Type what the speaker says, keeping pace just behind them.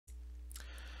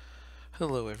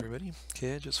Hello everybody.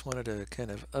 Okay, I just wanted to kind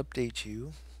of update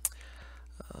you.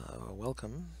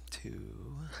 Welcome to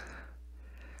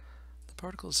the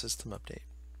particle system update.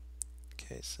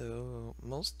 Okay, so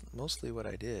mostly what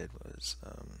I did was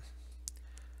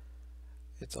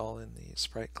it's all in the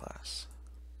sprite class.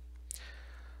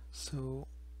 So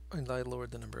I lowered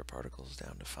the number of particles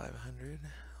down to 500,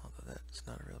 although that's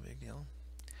not a real big deal.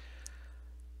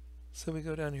 So we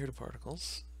go down here to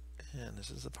particles, and this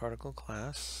is the particle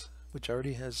class, which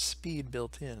already has speed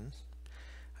built in.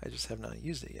 I just have not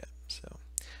used it yet. So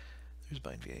there's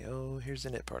bind VAO, here's the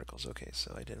init particles. Okay,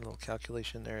 so I did a little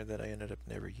calculation there that I ended up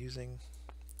never using,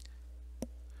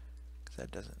 because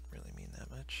that doesn't really mean that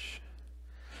much.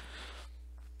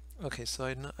 Okay,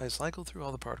 so I cycle through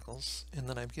all the particles, and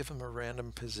then I give them a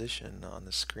random position on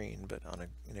the screen, but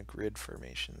in a grid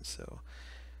formation. So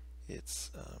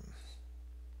it's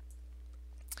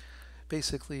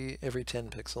basically every 10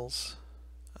 pixels.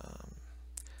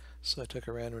 So I took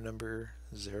a random number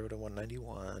 0 to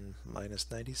 191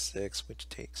 minus 96, which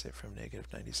takes it from negative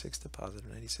 96 to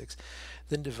positive 96.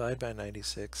 Then divide by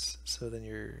 96, so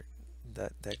then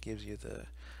that gives you the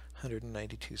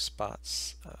 192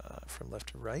 spots from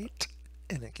left to right,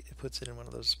 and it puts it in one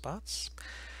of those spots.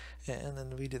 And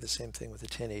then we did the same thing with the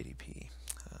 1080p.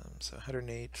 So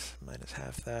 108 minus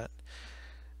half that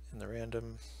in the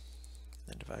random, and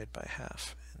then divide by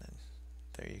half, and then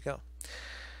there you go.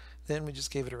 Then we just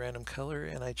gave it a random color,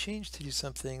 and I changed to do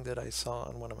something that I saw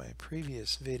on one of my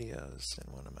previous videos,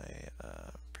 and one of my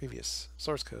previous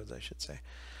source codes, I should say.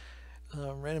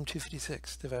 Random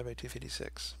 256 divided by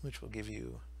 256, which will give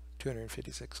you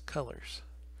 256 colors,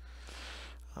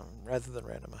 rather than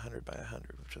random 100 by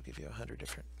 100, which will give you 100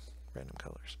 different random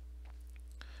colors.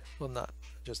 Well, not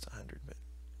just 100, but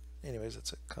anyways,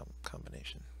 it's a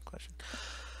combination question.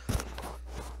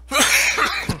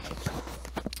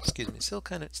 Excuse me, still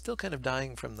kind of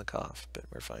dying from the cough, but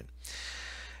we're fine.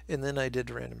 And then I did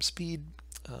random speed,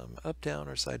 up, down,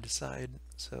 or side to side.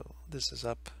 So this is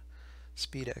up,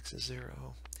 speed x is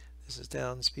 0. This is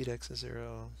down, speed x is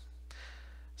 0.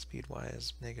 Speed y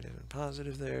is negative and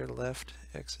positive there. Left,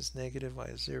 x is negative, y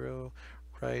is 0.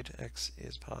 Right, x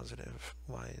is positive,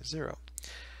 y is 0.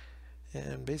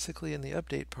 And basically in the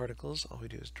update particles, all we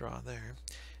do is draw there.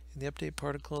 In the update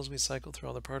particles, we cycle through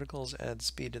all the particles, add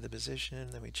speed to the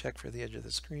position, then we check for the edge of the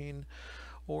screen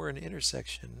or an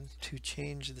intersection to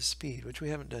change the speed, which we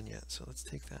haven't done yet. So let's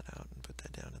take that out and put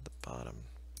that down at the bottom.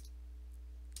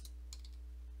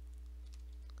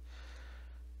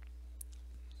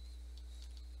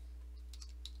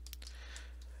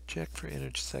 Check for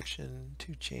intersection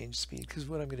to change speed, because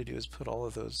what I'm going to do is put all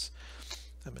of those,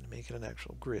 I'm going to make it an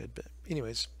actual grid, but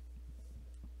anyways,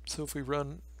 so if we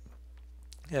run,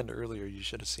 and earlier you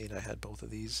should have seen I had both of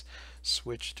these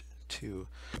switched to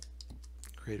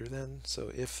greater than. So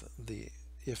if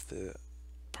the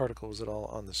particle was at all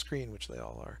on the screen, which they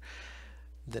all are,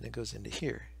 then it goes into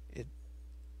here.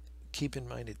 Keep in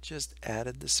mind it just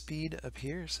added the speed up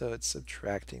here, so it's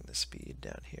subtracting the speed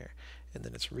down here, and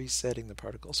then it's resetting the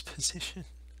particle's position.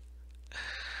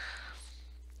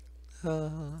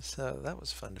 So that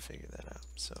was fun to figure that out.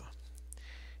 So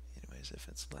anyways, if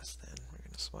it's less than, we're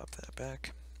going to swap that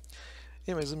back.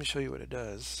 Anyways, let me show you what it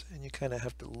does, and you kind of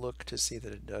have to look to see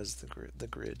that it does the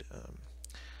grid.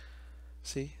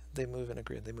 See, they move in a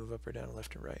grid. They move up or down,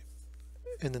 left or right,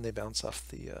 and then they bounce off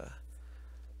the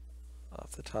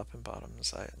top and bottom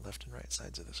side, left and right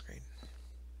sides of the screen.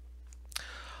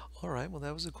 All right, well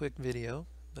that was a quick video,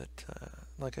 but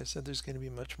like I said, there's going to be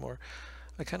much more.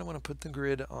 I kind of want to put the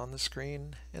grid on the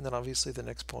screen, and then obviously the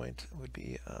next point would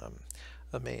be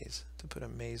a maze, to put a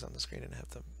maze on the screen and have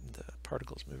the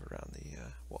particles move around the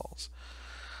walls.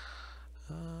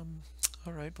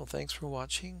 All right, well thanks for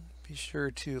watching. Be sure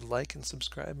to like and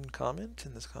subscribe and comment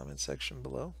in this comment section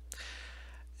below.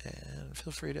 And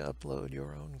feel free to upload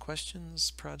your own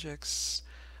questions, projects,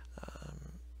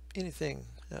 anything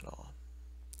at all.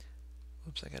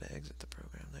 Whoops, I got to exit the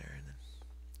program there.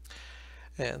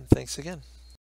 And thanks again.